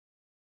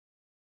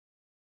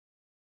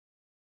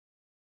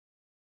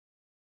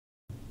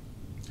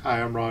Hi,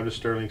 I'm Ron of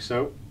Stirling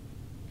Soap,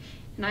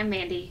 And I'm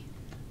Mandy.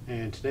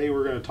 and today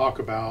we're going to talk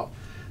about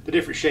the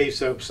different shave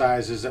soap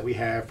sizes that we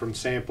have, from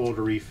sample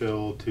to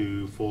refill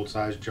to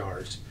full-size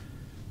jars.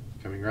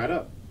 Coming right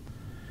up.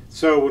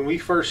 So when we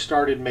first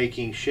started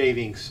making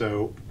shaving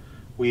soap,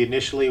 we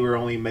initially were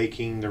only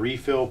making the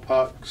refill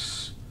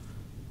pucks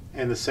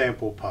and the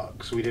sample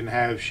pucks. We didn't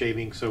have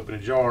shaving soap in a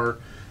jar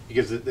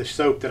because the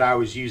soap that I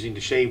was using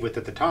to shave with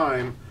at the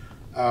time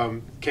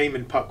came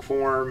in puck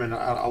form, and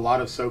a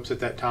lot of soaps at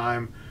that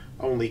time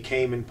only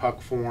came in puck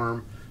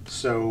form.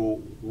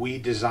 So we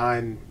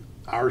designed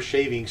our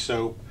shaving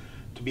soap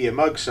to be a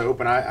mug soap,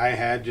 and I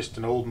had just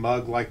an old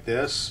mug like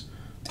this,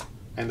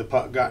 and the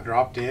puck got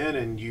dropped in,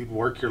 and you'd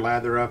work your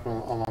lather up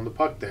on the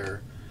puck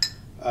there.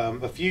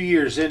 A few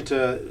years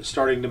into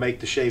starting to make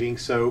the shaving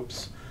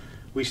soaps,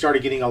 we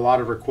started getting a lot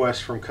of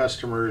requests from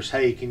customers,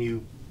 hey, can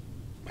you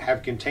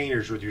have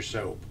containers with your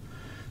soap?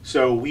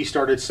 So we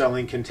started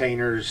selling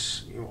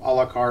containers, a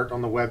la carte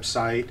on the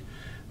website.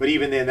 But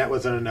even then, that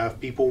wasn't enough.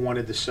 People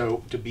wanted the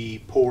soap to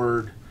be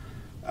poured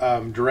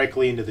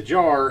directly into the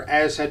jar,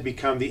 as had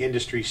become the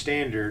industry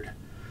standard.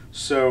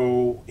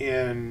 So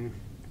in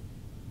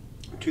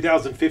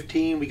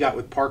 2015, we got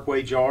with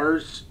Parkway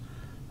jars,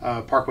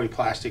 Parkway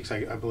Plastics,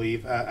 I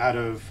believe, out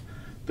of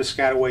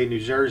Piscataway, New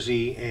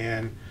Jersey,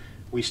 and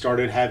we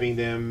started having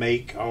them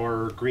make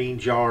our green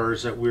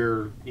jars that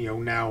we're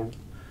now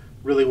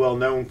really well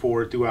known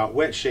for throughout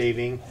wet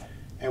shaving,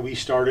 and we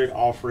started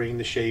offering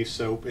the shave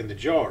soap in the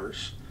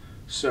jars.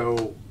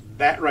 So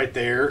that right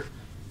there,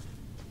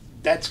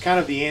 that's kind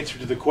of the answer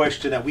to the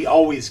question that we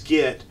always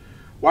get: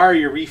 why are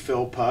your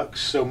refill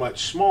pucks so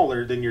much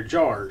smaller than your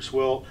jars?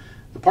 Well,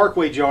 the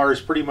Parkway jar is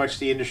pretty much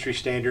the industry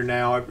standard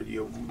now.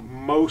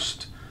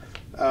 Most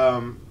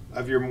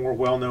of your more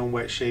well-known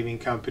wet shaving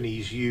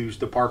companies use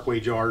the Parkway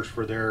jars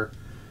for their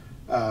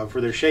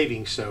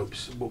shaving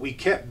soaps, but we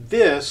kept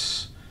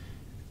this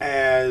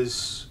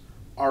as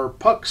our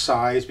puck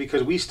size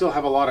because we still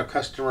have a lot of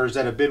customers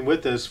that have been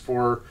with us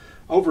for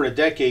over a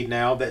decade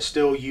now that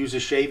still use a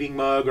shaving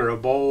mug or a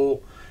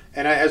bowl.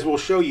 And as we'll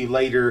show you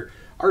later,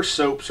 our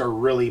soaps are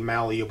really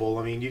malleable.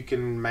 I mean, you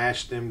can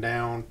mash them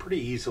down pretty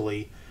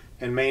easily,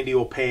 and Mandy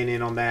will pan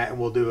in on that, and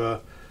we'll do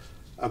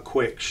a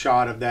quick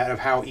shot of that, of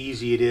how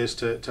easy it is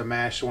to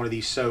mash one of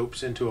these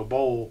soaps into a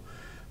bowl.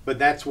 But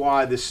that's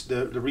why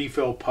the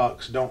refill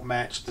pucks don't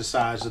match the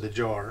size of the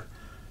jar.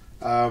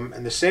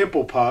 And the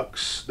sample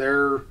pucks,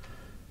 they're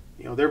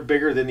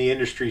bigger than the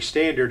industry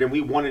standard, and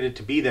we wanted it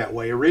to be that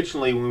way.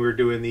 Originally, when we were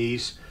doing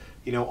these,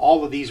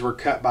 all of these were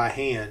cut by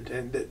hand,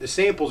 and the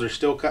samples are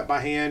still cut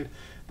by hand,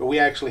 but we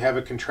actually have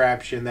a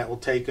contraption that will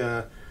take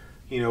a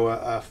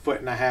 1.5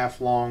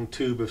 foot long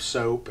tube of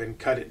soap and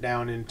cut it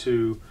down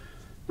into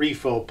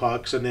refill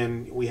pucks, and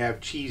then we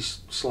have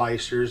cheese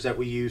slicers that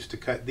we use to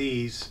cut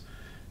these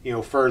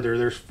further.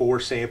 There's 4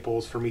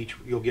 samples from each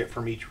you'll get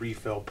from each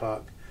refill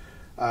puck.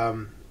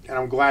 And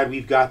I'm glad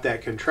we've got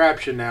that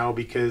contraption now,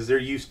 because there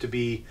used to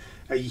be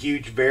a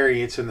huge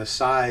variance in the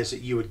size that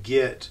you would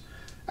get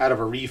out of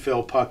a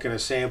refill puck and a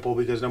sample,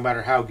 because no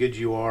matter how good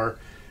you are,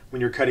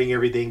 when you're cutting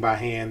everything by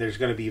hand, there's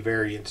going to be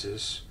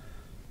variances.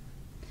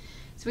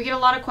 So we get a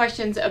lot of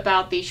questions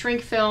about the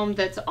shrink film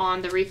that's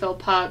on the refill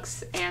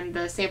pucks and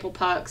the sample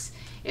pucks.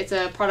 It's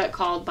a product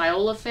called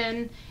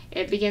Biolefin.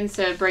 It begins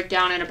to break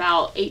down in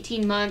about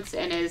 18 months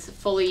and is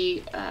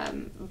fully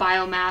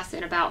biomass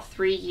in about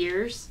 3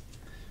 years.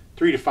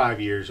 3 to 5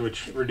 years,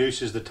 which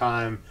reduces the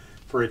time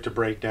for it to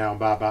break down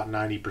by about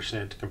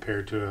 90%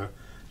 compared to a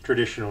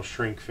traditional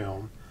shrink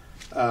film.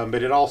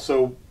 But it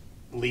also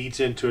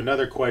leads into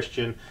another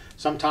question.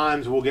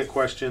 Sometimes we'll get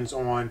questions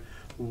on,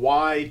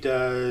 why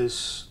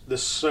does the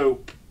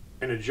soap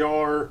in a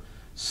jar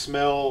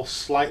smell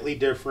slightly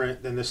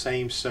different than the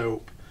same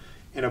soap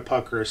in a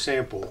puck or a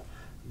sample?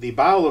 The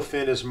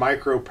Biolefin is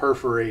micro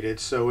perforated,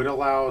 so it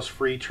allows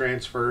free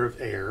transfer of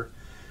air.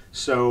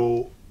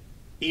 So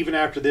even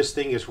after this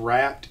thing is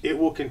wrapped, it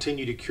will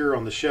continue to cure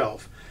on the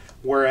shelf.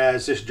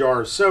 Whereas this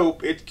jar of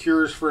soap, it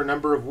cures for a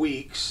number of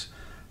weeks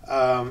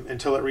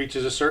until it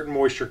reaches a certain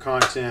moisture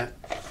content.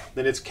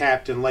 Then it's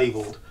capped and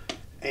labeled.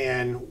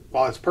 And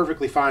while it's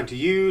perfectly fine to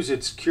use,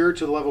 it's cured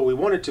to the level we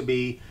want it to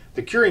be,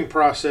 the curing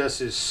process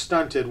is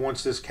stunted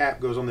once this cap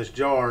goes on this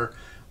jar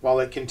while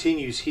it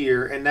continues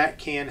here, and that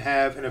can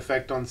have an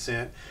effect on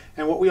scent.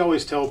 And what we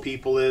always tell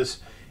people is,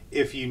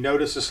 if you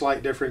notice a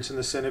slight difference in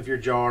the scent of your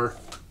jar,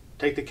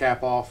 take the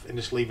cap off and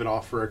just leave it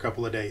off for a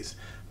couple of days.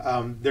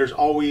 There's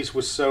always,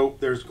 with soap,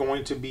 there's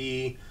going to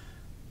be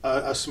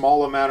a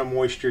small amount of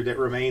moisture that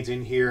remains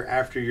in here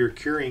after your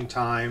curing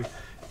time,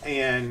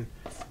 and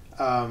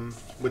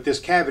with this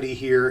cavity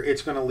here,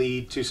 it's going to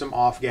lead to some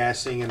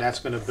off-gassing, and that's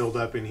going to build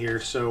up in here.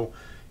 So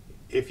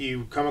if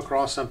you come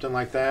across something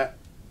like that,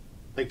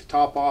 take the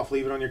top off,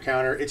 leave it on your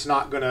counter. It's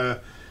not going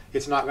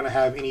to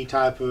have any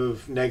type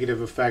of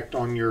negative effect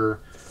on your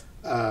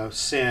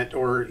scent,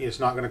 or it's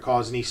not going to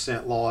cause any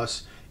scent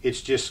loss.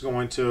 It's just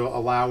going to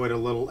allow it a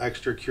little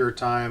extra cure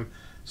time,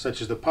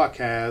 such as the puck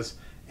has,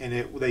 and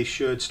they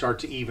should start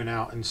to even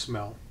out and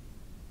smell.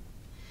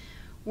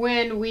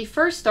 When we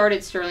first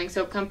started Stirling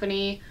Soap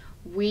Company,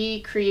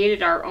 we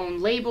created our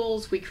own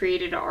labels, we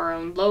created our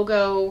own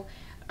logo,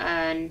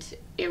 and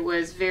it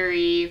was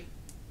very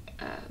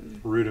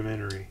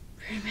rudimentary.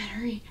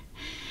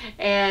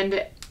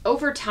 And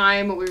over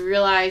time, we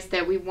realized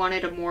that we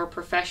wanted a more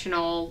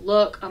professional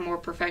look, a more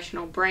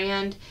professional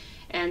brand,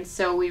 and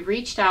so we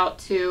reached out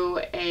to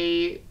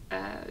a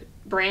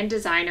brand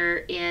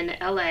designer in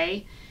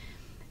LA,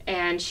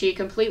 and she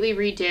completely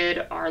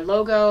redid our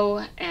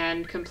logo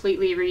and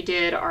completely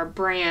redid our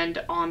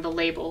brand on the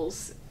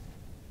labels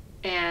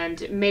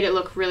and made it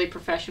look really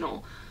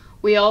professional.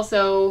 We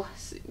also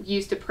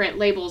used to print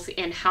labels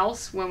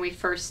in-house when we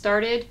first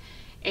started,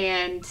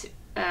 and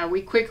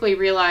we quickly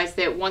realized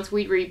that once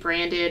we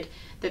rebranded,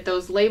 that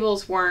those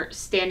labels weren't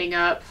standing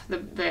up,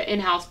 the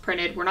in-house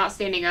printed were not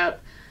standing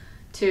up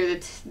to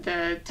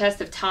the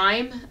test of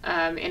time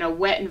in a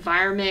wet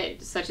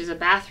environment such as a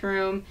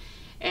bathroom,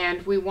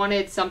 and we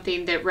wanted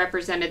something that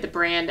represented the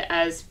brand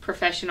as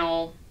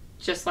professional,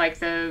 just like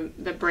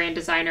the brand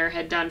designer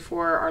had done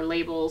for our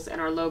labels and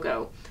our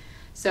logo.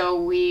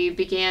 So we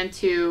began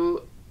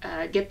to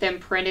get them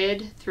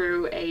printed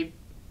through a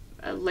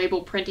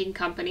label printing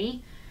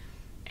company,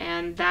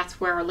 and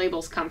that's where our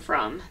labels come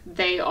from.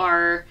 They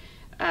are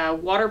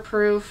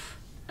waterproof,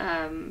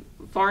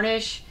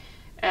 varnish,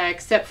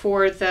 except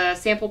for the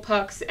sample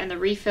pucks and the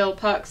refill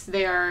pucks.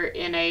 They are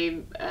in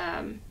a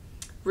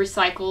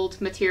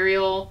recycled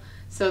material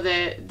so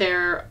that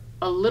they're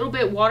a little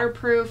bit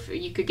waterproof.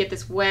 You could get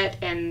this wet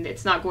and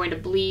it's not going to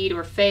bleed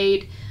or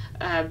fade,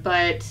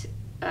 but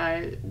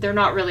they're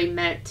not really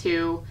meant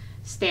to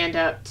stand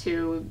up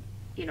to,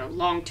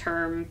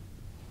 long-term,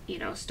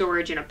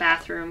 storage in a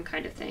bathroom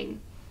kind of thing.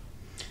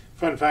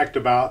 Fun fact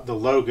about the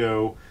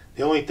logo,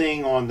 the only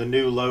thing on the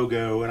new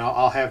logo, and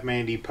I'll have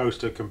Mandy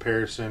post a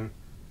comparison,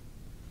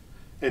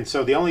 and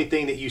so the only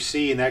thing that you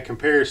see in that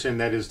comparison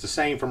that is the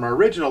same from our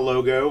original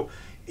logo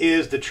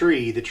is the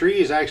tree. The tree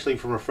is actually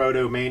from a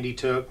photo Mandy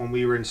took when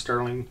we were in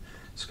Stirling,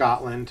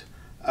 Scotland.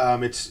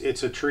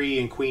 It's a tree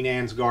in Queen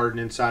Anne's garden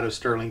inside of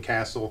Stirling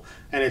Castle,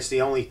 and it's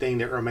the only thing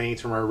that remains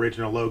from our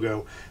original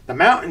logo. The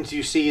mountains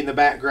you see in the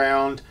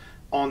background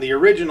on the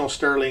original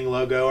Stirling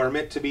logo are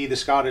meant to be the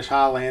Scottish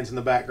Highlands in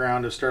the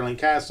background of Stirling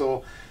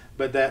Castle,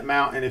 but that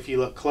mountain, if you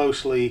look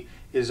closely,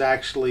 is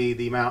actually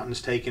the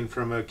mountains taken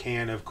from a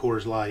can of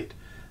Coors Light.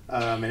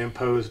 And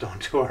imposed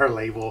onto our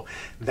label.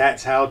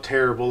 That's how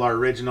terrible our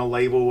original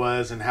label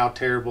was and how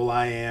terrible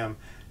I am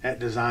at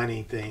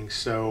designing things.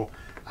 So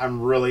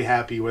I'm really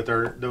happy with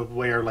the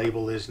way our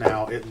label is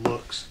now. It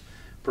looks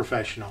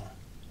professional.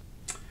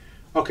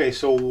 Okay,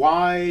 so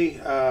why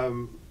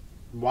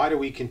do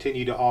we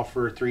continue to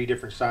offer 3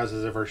 different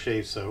sizes of our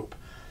shave soap?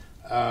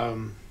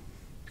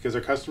 Because our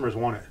customers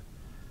want it,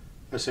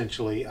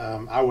 essentially.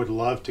 I would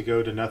love to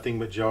go to nothing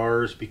but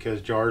jars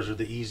because jars are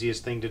the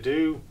easiest thing to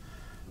do.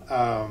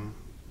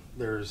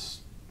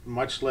 There's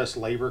much less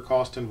labor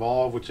cost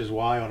involved, which is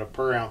why on a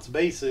per ounce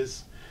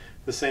basis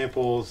the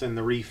samples and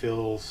the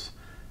refills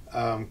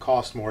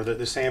cost more.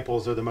 The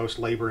samples are the most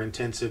labor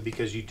intensive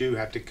because you do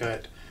have to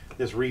cut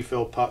this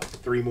refill puck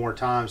 3 more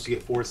times to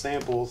get 4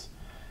 samples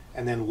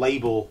and then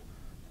label,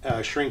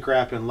 shrink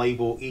wrap and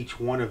label each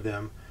one of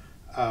them.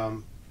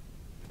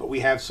 But we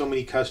have so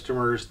many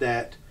customers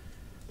that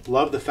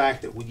love the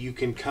fact that you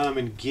can come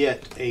and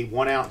get a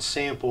 1 ounce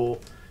sample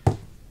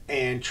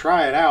and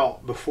try it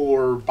out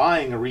before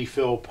buying a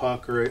refill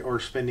puck or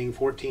spending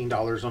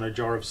 $14 on a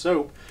jar of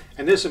soap.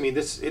 And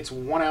it's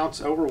 1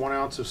 ounce, over 1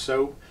 ounce of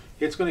soap.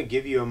 It's going to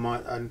give you a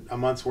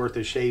month's worth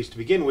of shaves to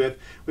begin with,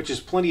 which is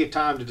plenty of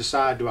time to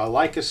decide, do I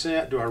like a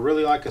scent? Do I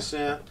really like a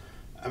scent?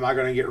 Am I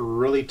going to get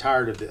really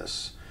tired of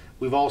this?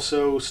 We've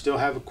also still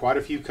have quite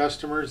a few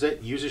customers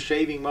that use a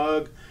shaving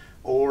mug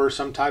or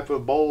some type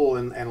of bowl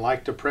and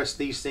like to press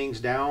these things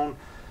down.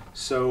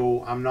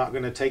 So I'm not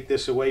going to take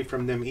this away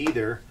from them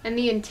either. And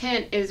the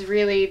intent is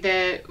really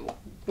that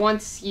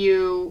once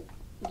you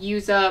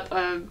use up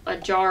a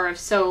jar of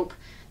soap,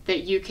 that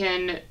you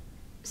can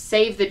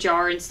save the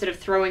jar instead of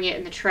throwing it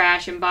in the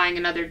trash and buying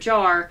another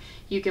jar.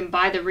 You can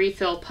buy the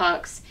refill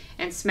pucks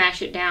and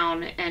smash it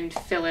down and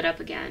fill it up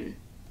again.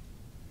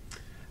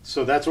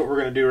 So that's what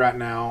we're going to do right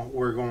now.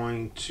 We're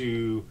going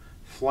to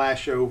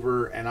flash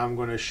over and I'm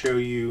going to show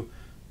you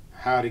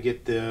how to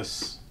get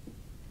this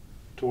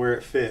to where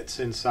it fits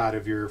inside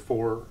of your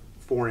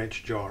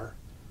 4-inch jar.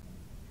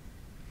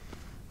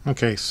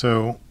 Okay,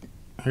 so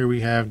here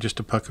we have just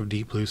a puck of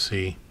deep blue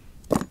sea.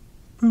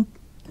 Boop.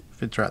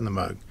 Fits right in the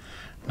mug.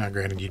 Now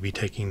granted you'd be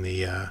taking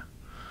the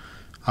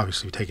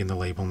obviously taking the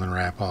label and the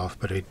wrap off,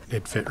 but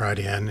it fit right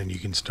in and you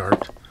can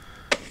start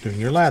doing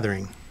your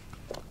lathering.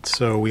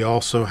 So we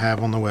also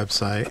have on the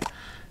website,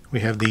 we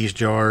have these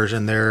jars,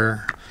 and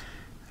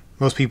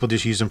most people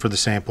just use them for the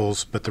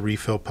samples, but the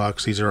refill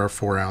pucks, these are our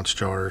 4-ounce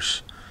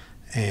jars,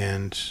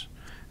 and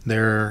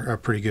they're a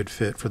pretty good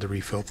fit for the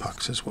refill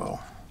pucks as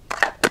well.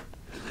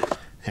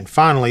 And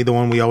finally, the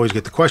one we always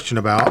get the question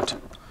about,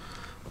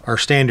 our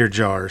standard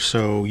jars.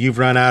 So you've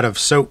run out of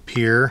soap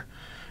here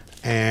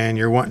and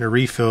you're wanting to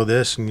refill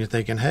this and you're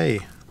thinking,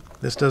 hey,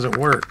 this doesn't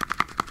work.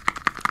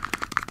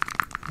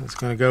 It's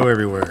going to go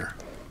everywhere.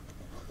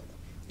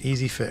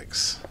 Easy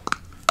fix.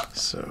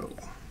 So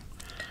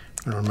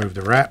I'm going to remove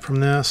the wrap from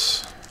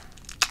this.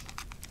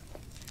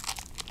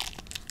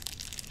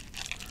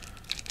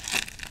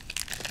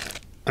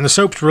 And the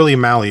soap's really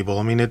malleable.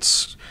 I mean,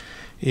 it's,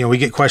 you know, we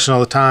get questions all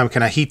the time,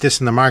 can I heat this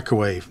in the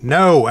microwave?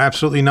 No,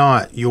 absolutely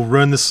not. You'll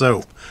ruin the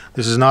soap.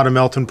 This is not a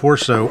melt and pour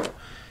soap.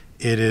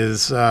 It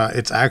is,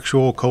 it's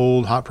actual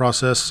cold, hot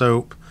process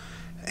soap.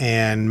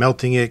 And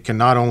melting it can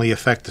not only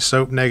affect the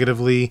soap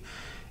negatively,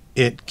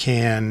 it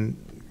can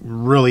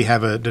really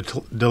have a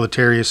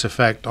deleterious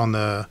effect on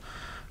the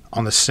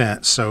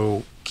scent.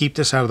 So keep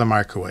this out of the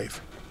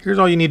microwave. Here's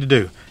all you need to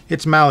do.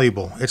 It's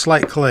malleable. It's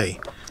like clay.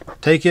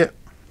 Take it.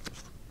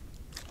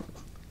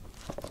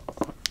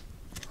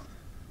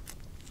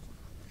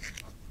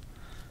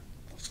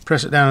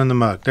 Press it down in the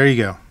mug. There you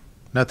go.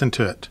 Nothing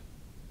to it.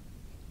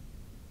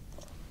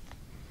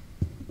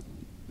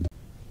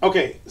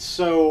 Okay,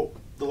 so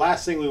the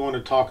last thing we want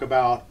to talk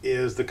about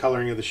is the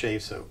coloring of the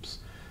shave soaps.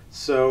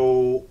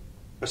 So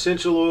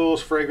essential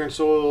oils, fragrance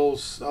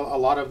oils, a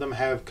lot of them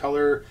have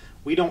color.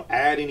 We don't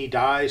add any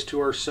dyes to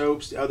our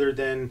soaps other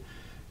than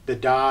the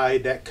dye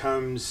that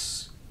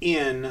comes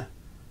in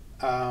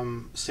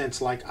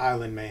scents like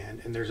Island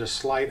Man. And there's a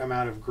slight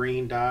amount of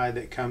green dye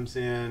that comes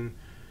in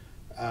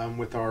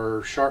with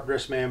our Sharp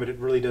Dressed Man, but it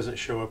really doesn't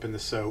show up in the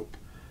soap.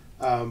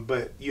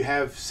 But you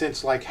have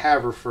scents like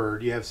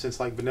Haverford, you have scents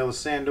like Vanilla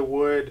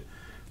Sandalwood,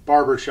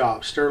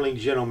 Barbershop, Sterling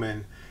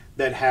Gentleman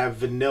that have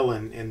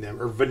vanillin in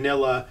them, or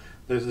vanilla,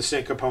 there's the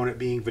scent component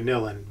being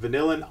vanillin.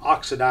 Vanillin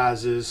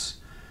oxidizes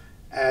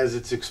as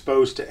it's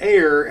exposed to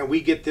air, and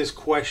we get this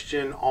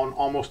question on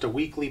almost a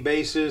weekly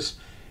basis.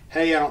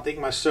 Hey, I don't think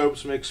my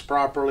soap's mixed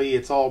properly.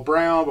 It's all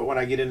brown, but when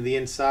I get into the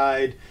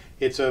inside,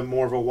 it's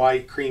more of a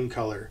white cream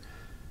color.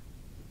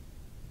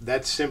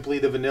 That's simply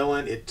the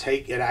vanillin.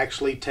 It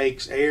actually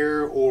takes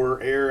air,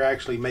 or air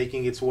actually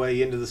making its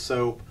way into the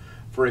soap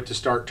for it to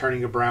start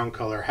turning a brown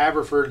color.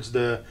 Haverford's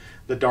the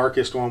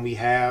darkest one we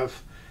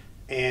have,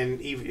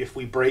 and even if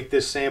we break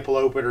this sample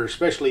open, or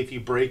especially if you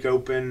break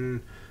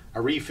open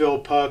a refill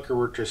puck or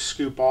were to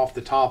scoop off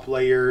the top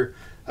layer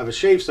of a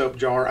shave soap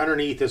jar,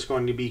 underneath it's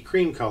going to be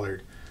cream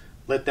colored.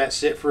 Let that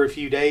sit for a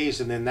few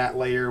days and then that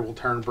layer will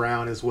turn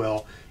brown as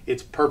well.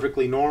 It's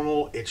perfectly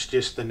normal. It's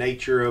just the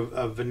nature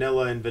of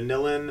vanilla and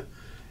vanillin.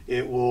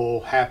 It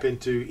will happen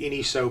to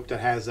any soap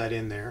that has that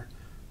in there.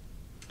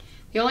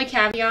 The only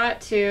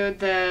caveat to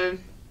the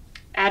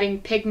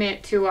adding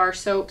pigment to our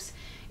soaps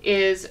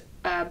is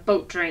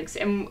boat drinks.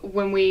 And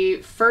when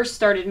we first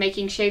started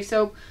making shave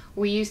soap,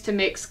 we used to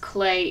mix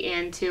clay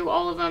into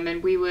all of them,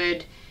 and we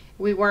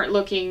weren't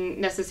looking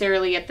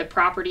necessarily at the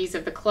properties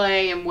of the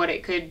clay and what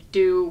it could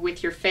do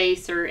with your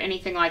face or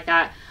anything like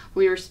that.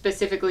 We were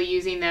specifically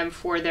using them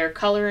for their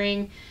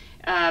coloring,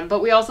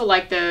 but we also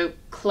like the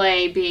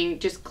clay being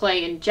just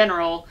clay in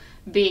general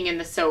being in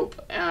the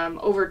soap.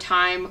 Over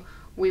time,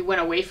 we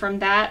went away from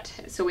that,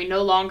 so we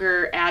no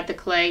longer add the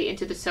clay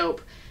into the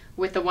soap,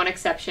 with the one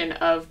exception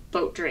of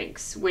boat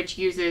drinks, which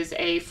uses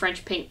a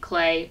French pink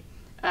clay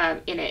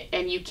in it.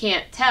 And you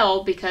can't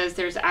tell because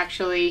there's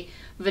actually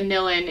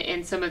vanillin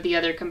in some of the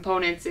other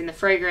components in the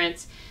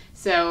fragrance,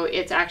 so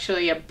it's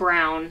actually a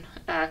brown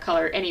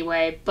color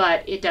anyway,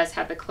 but it does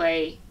have the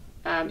clay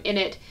in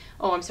it.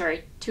 Oh, I'm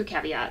sorry, two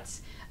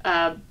caveats.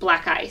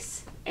 Black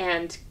ice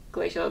and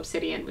glacial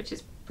obsidian, which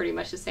is pretty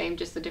much the same,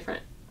 just a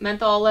different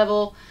menthol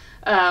level,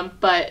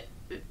 but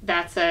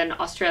that's an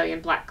Australian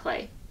black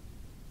clay.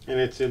 And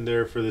it's in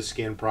there for the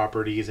skin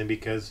properties, and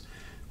because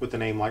with a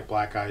name like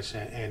black ice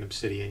and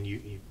obsidian,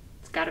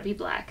 it's got to be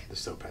black. The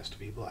soap has to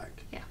be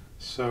black. Yeah.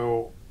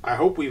 So I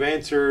hope we've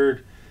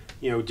answered,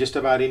 just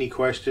about any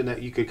question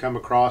that you could come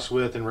across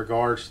with in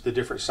regards to the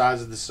different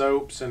sizes of the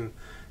soaps and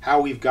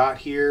how we've got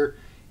here.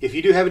 If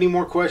you do have any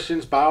more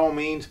questions, by all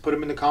means, put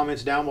them in the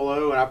comments down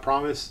below, and I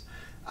promise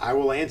I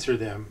will answer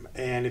them.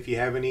 And if you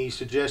have any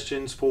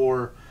suggestions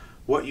for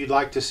what you'd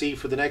like to see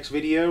for the next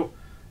video,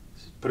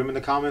 put them in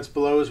the comments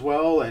below as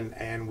well,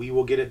 and we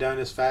will get it done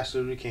as fast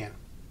as we can.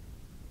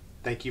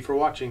 Thank you for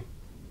watching.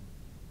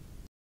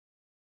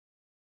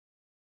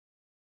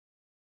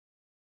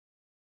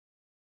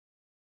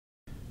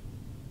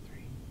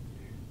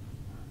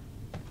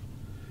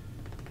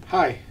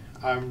 Hi,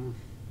 I'm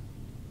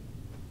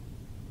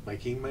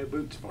making my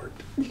boots fart.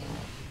 Gosh.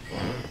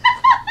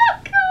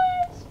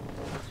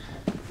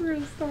 We're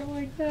gonna start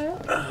like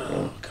that.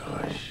 Oh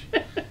gosh.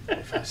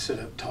 If I sit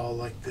up tall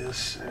like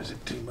this, is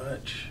it too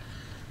much?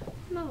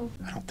 No.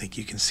 I don't think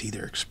you can see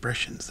their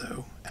expressions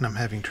though, and I'm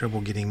having trouble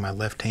getting my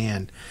left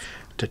hand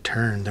to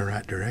turn the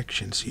right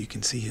direction so you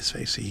can see his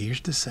face. So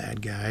here's the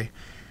sad guy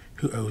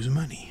who owes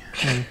money,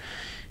 and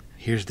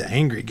here's the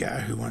angry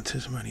guy who wants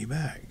his money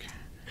back.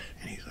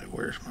 And he's like,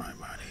 where's my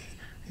money?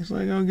 He's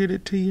like, I'll get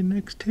it to you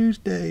next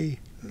Tuesday.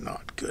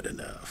 Not good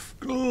enough.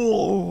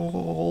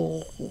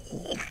 Oh,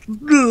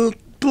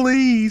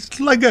 please,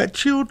 I got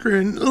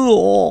children.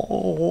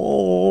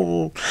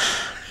 Oh.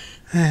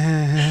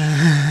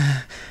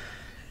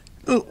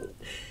 Oh.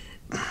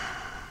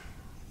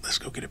 Let's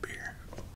go get a beer.